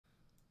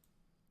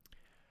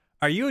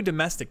Are you a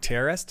domestic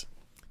terrorist?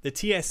 The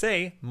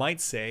TSA might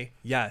say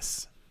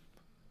yes.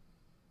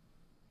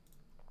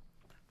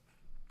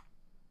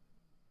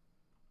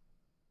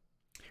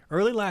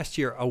 Early last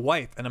year, a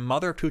wife and a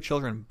mother of 2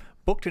 children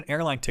booked an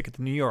airline ticket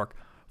to New York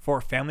for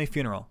a family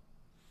funeral.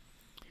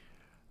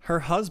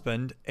 Her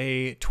husband,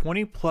 a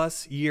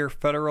 20-plus year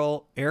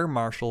federal air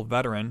marshal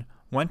veteran,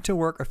 went to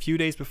work a few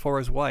days before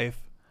his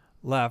wife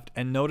left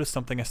and noticed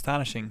something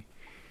astonishing.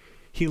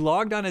 He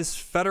logged on his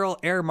Federal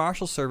Air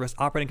Marshal Service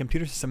operating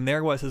computer system.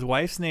 There was his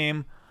wife's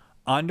name.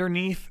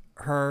 Underneath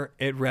her,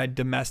 it read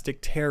domestic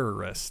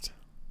terrorist.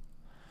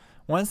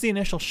 Once the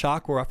initial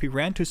shock wore off, he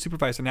ran to his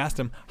supervisor and asked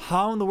him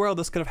how in the world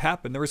this could have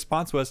happened. The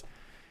response was,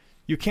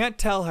 "You can't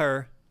tell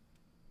her.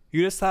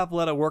 You just have to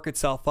let it work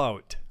itself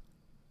out."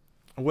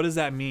 "What does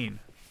that mean?"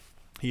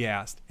 he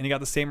asked, and he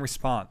got the same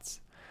response.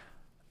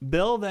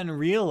 Bill then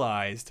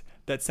realized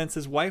that since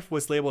his wife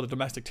was labeled a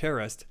domestic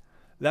terrorist,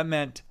 that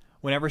meant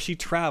whenever she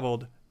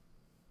traveled,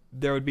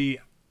 there would be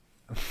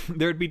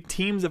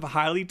teams of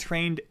highly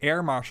trained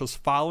air marshals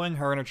following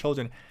her and her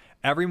children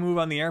every move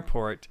on the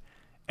airport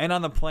and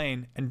on the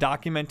plane and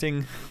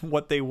documenting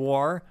what they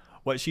wore,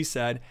 what she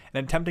said,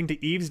 and attempting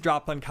to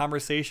eavesdrop on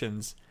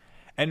conversations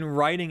and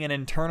writing an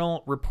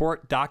internal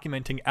report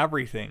documenting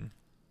everything.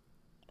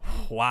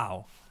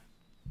 Wow.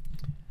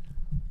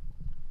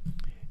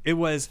 It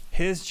was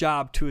his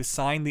job to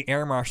assign the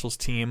air marshals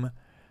team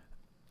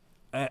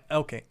and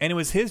it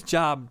was his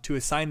job to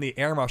assign the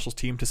air marshals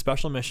team to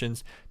special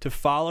missions to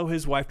follow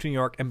his wife to New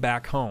York and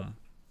back home.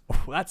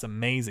 Oh, that's an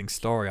amazing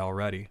story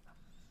already.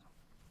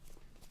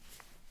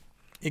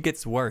 It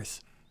gets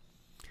worse.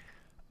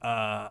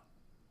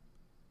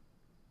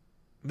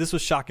 This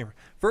was shocking.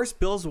 First,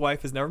 Bill's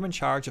wife has never been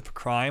charged with a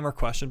crime or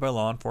questioned by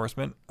law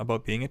enforcement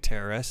about being a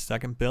terrorist.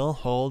 Second, Bill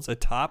holds a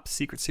top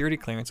secret security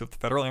clearance with the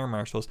Federal Air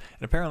Marshals,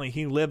 and apparently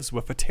he lives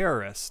with a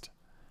terrorist.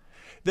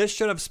 This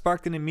should have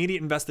sparked an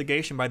immediate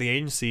investigation by the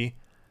agency.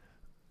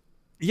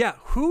 Yeah,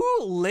 who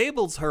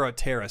labels her a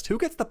terrorist? Who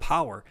gets the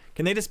power?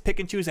 Can they just pick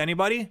and choose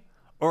anybody?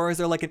 Or is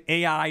there like an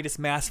AI just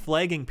mass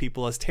flagging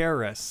people as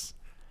terrorists?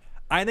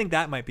 I think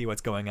that might be what's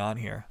going on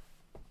here.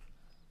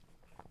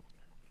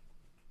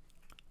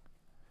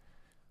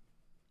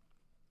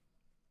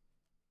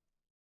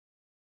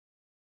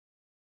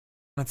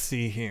 Let's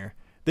see here.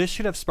 This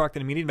should have sparked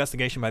an immediate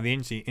investigation by the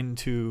agency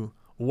into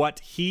what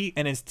he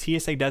and his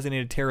TSA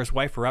designated terrorist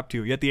wife were up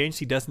to, yet the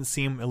agency doesn't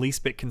seem the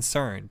least bit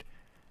concerned.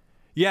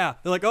 Yeah,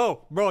 they're like,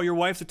 "Oh, bro, your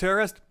wife's a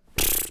terrorist?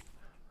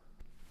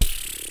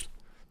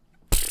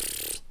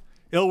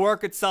 It'll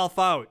work itself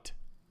out."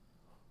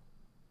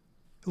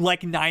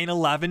 Like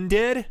 9/11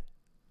 did?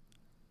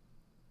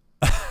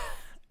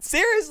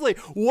 Seriously,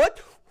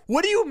 what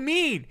do you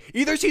mean?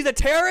 Either she's a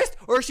terrorist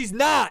or she's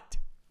not.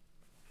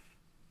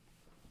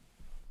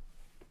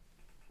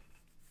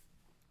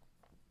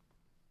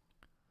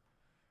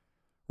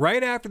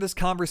 Right after this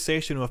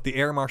conversation with the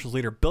Air Marshal's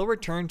leader, Bill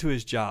returned to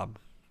his job,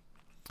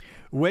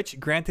 which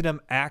granted him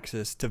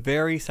access to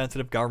very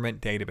sensitive government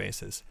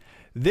databases.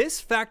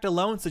 This fact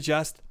alone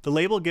suggests the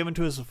label given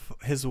to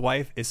his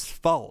wife is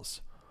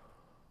false.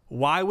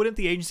 Why wouldn't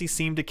the agency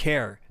seem to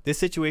care? This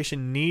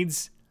situation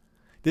meets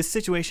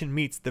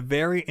the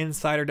very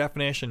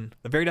definition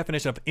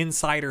of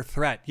insider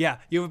threat. Yeah,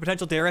 you have a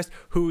potential terrorist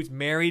who's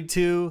married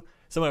to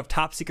someone of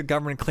top secret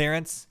government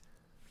clearance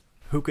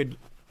who could,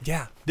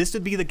 yeah, this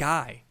would be the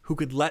guy who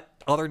could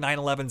let other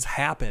 9/11s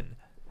happen.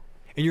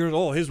 And you're like,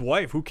 "Oh, his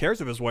wife, who cares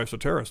if his wife's a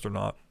terrorist or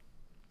not?"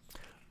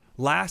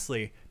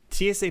 Lastly,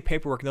 TSA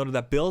paperwork noted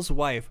that Bill's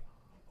wife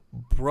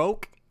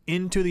broke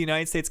into the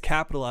United States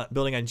Capitol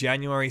building on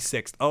January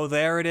 6th. Oh,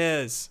 there it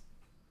is.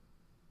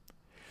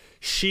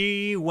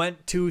 She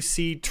went to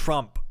see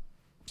Trump.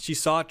 She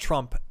saw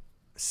Trump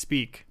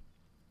speak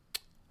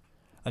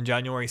on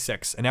January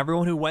 6th. And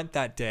everyone who went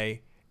that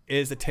day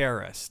is a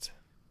terrorist.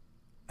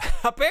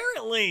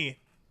 Apparently.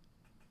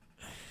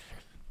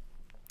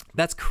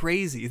 That's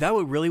crazy. Is that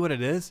really what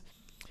it is?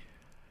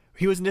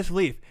 He was in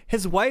disbelief.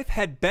 His wife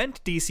had been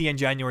to DC on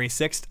January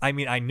 6th. I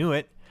mean, I knew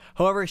it.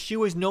 However, she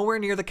was nowhere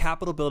near the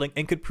Capitol building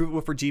and could prove it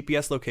with her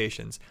GPS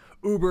locations,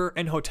 Uber,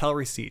 and hotel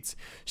receipts.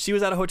 She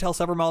was at a hotel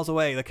several miles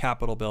away, the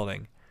Capitol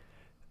building.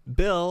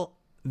 Bill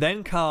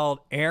then called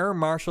Air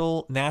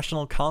Marshal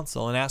National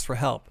Council and asked for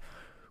help.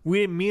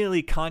 We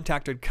immediately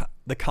contacted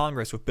the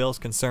Congress with Bill's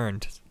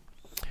concerns,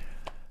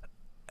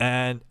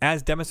 and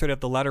as demonstrated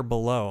at the letter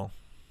below.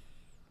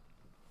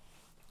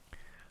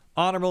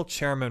 Honorable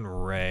Chairman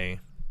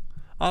Ray,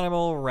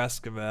 Honorable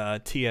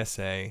Reskova,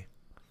 TSA,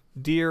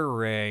 Dear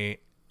Ray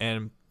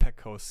and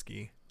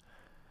Pekoski,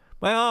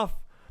 my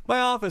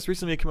office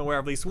recently became aware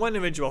of at least one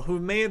individual who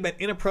may have been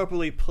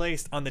inappropriately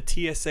placed on the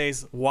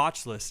TSA's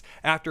watch list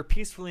after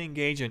peacefully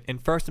engaging in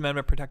First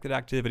Amendment protected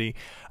activity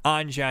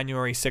on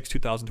January 6,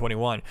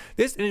 2021.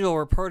 This individual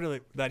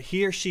reported that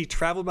he or she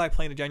traveled by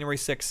plane to January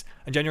 6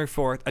 and January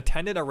 4th,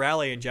 attended a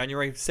rally on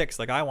January 6,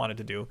 like I wanted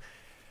to do,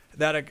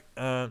 that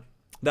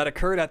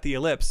occurred at the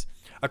Ellipse.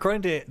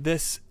 According to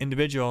this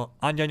individual,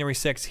 on January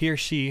 6, he or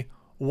she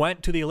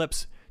went to the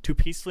Ellipse to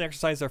peacefully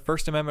exercise his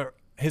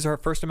or her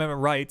First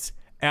Amendment rights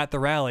at the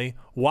rally,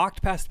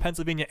 walked past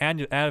Pennsylvania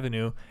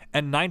Avenue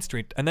and 9th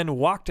Street, and then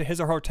walked to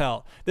his or her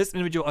hotel. This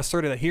individual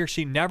asserted that he or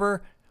she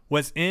never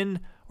was in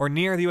or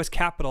near the U.S.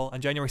 Capitol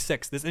on January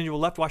 6th. This individual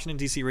left Washington,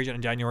 D.C. region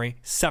on January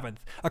 7th.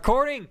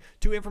 According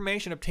to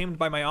information obtained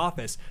by my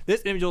office,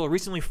 this individual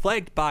recently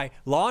flagged by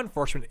law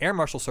enforcement Air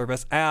Marshal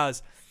Service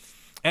as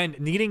and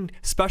needing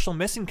special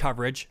missing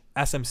coverage,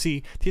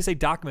 SMC, TSA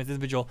documents,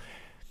 individual.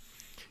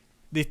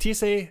 The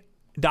TSA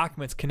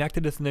documents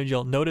connected to this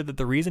individual noted that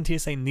the reason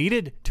TSA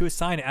needed to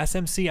assign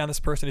SMC on this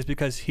person is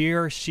because he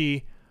or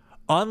she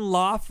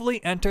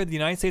unlawfully entered the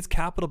United States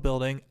Capitol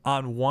building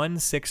on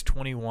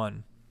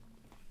 1/6/21.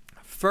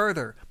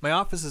 Further, my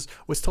office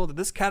was told that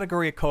this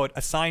category of code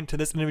assigned to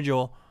this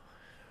individual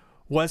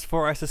was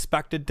for a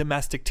suspected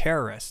domestic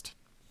terrorist.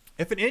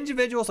 If the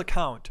individual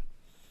account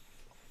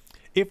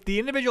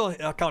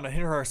on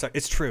him or her site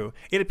is true,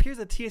 it appears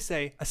that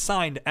TSA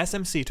assigned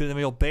SMC to the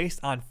individual based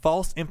on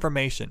false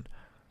information.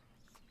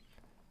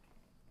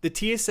 The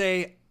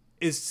TSA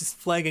is just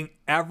flagging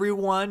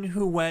everyone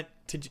who went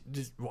to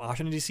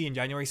Washington, D.C. on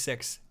January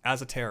 6th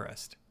as a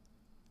terrorist.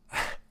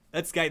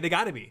 They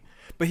got to be.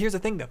 But here's the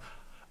thing, though.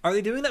 Are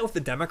they doing that with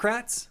the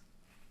Democrats?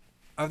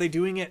 Are they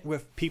doing it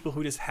with people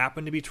who just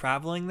happen to be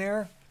traveling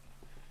there?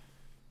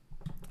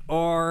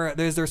 Or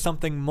is there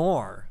something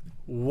more?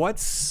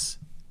 Because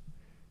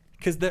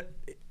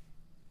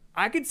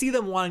I could see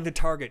them wanting to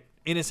target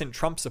innocent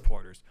Trump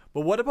supporters.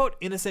 But what about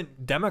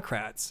innocent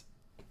Democrats?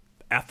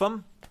 F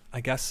them?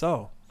 I guess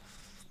so.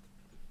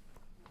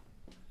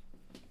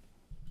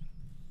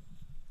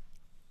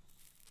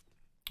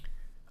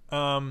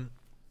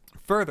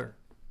 Further,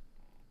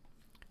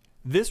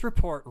 this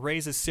report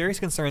raises serious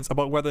concerns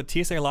about whether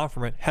the TSA law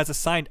enforcement has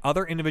assigned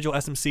other individual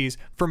SMCs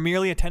for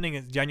merely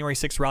attending January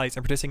 6 rallies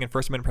and participating in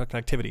First Amendment protected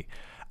activity.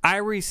 I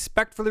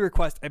respectfully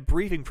request a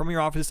briefing from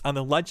your office on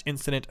the alleged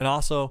incident, and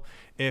also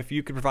if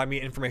you could provide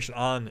me information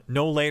on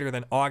no later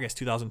than August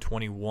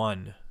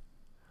 2021.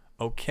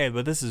 Okay,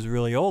 but this is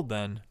really old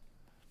then.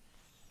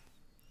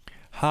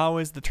 How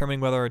is determining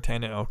whether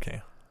attendant?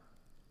 Okay.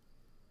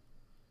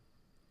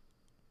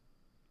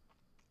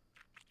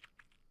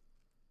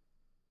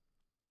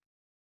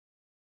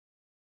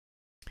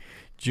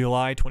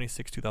 July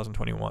 26,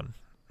 2021.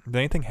 Did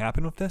anything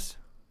happen with this?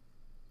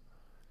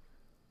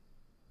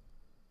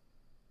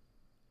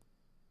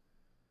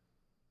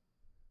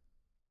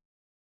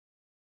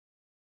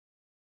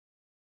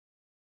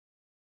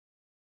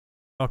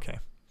 Okay.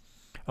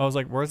 I was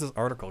like, where's this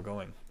article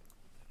going?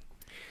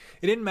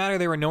 It didn't matter.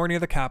 They were nowhere near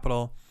the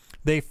Capitol.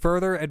 They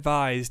further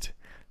advised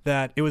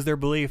that it was their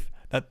belief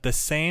that the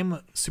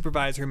same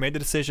supervisor who made the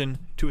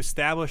decision to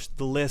establish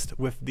the list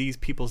with these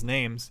people's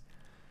names,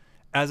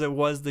 as it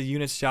was the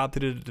unit's job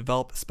to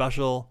develop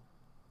special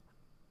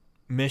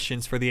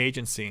missions for the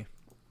agency.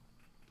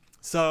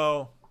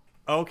 So,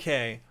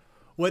 okay.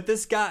 What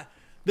this got,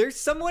 there's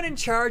someone in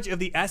charge of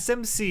the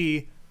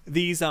SMC,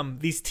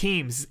 these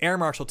teams, air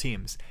marshal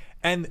teams.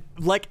 And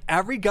like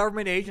every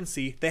government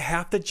agency, they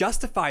have to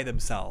justify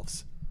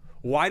themselves.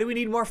 Why do we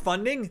need more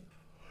funding?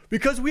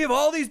 Because we have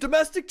all these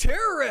domestic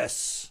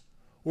terrorists.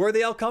 Where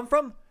they all come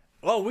from?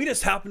 Well, we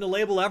just happen to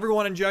label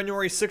everyone on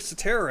January 6th a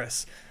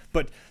terrorist.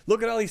 But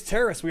look at all these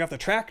terrorists we have to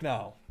track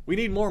now. We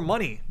need more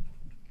money.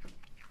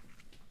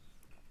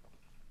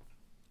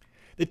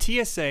 The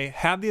TSA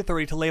have the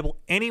authority to label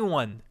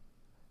anyone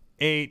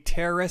a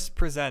terrorist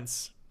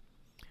presents.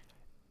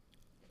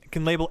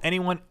 Can label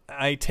anyone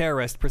a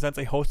terrorist presents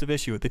a host of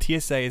issues. The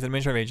TSA is an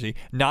administrative agency,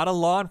 not a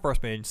law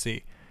enforcement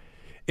agency.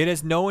 It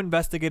has no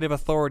investigative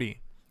authority.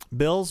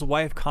 Bill's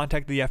wife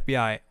contacted the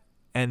FBI,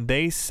 and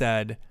they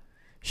said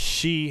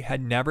she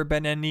had never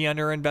been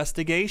under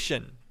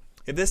investigation.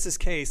 If this is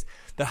the case,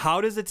 then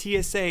how does the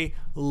TSA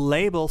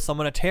label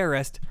someone a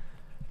terrorist,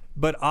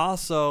 but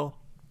also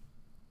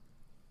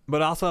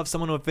have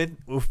someone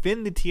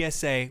within the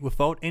TSA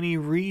without any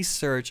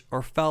research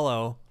or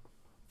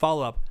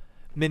follow-up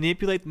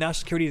manipulate the national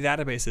security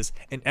databases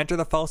and enter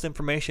the false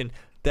information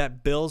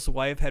that Bill's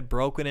wife had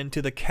broken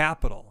into the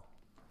Capitol?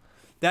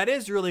 That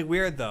is really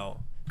weird, though,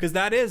 because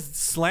that is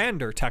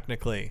slander,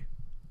 technically.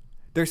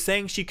 They're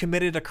saying she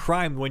committed a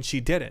crime when she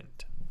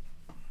didn't.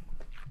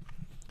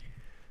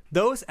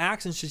 Those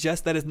actions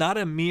suggest that it's not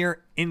a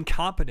mere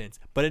incompetence,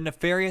 but a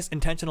nefarious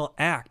intentional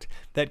act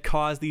that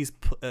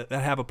that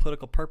have a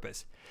political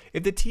purpose.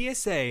 If the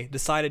TSA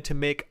decided to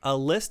make a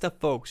list of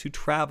folks who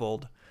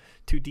traveled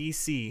to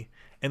DC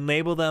and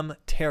label them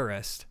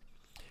terrorists,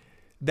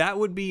 that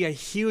would be a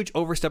huge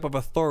overstep of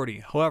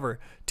authority. However,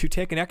 to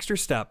take an extra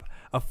step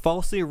of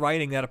falsely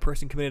writing that a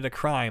person committed a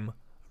criminal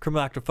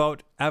act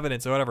without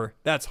evidence or whatever,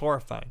 that's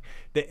horrifying.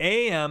 The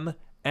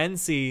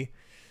AMNC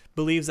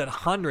believes that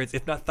hundreds,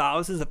 if not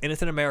thousands, of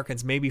innocent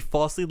Americans may be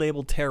falsely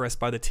labeled terrorists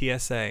by the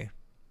TSA.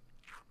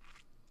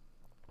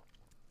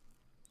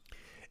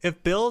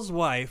 If Bill's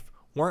wife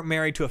weren't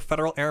married to a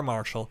federal air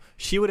marshal,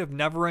 she would have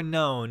never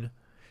known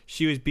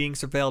she was being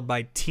surveilled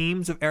by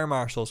teams of air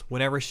marshals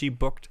whenever she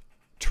booked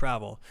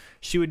travel.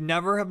 She would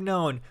never have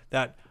known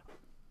that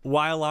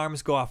why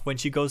alarms go off when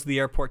she goes to the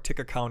airport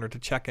ticket counter to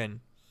check in.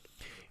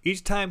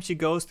 Each time she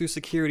goes through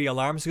security,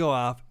 alarms go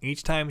off.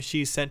 Each time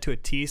she's sent to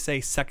a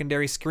TSA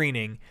secondary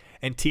screening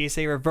and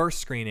TSA reverse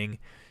screening,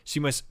 she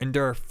must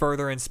endure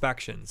further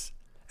inspections.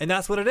 And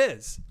that's what it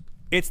is.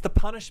 It's the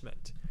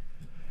punishment.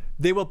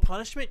 They will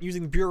punishment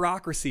using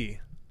bureaucracy.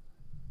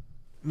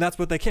 And that's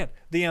what they can.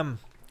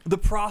 The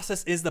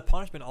process is the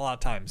punishment a lot of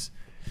times.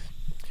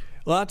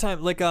 A lot of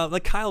times,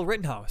 like Kyle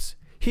Rittenhouse,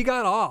 he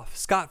got off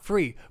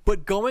scot-free,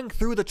 but going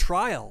through the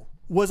trial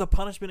was a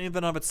punishment in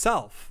and of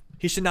itself.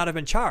 He should not have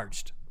been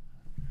charged.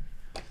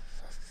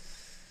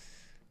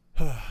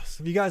 So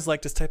if you guys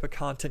like this type of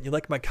content, you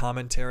like my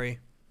commentary,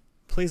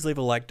 please leave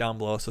a like down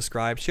below,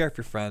 subscribe, share with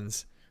your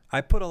friends. I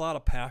put a lot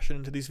of passion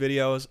into these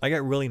videos. I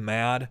get really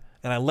mad,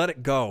 and I let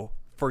it go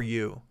for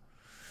you.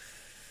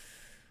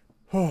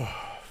 Oh,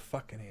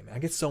 fucking A, man. I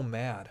get so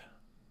mad.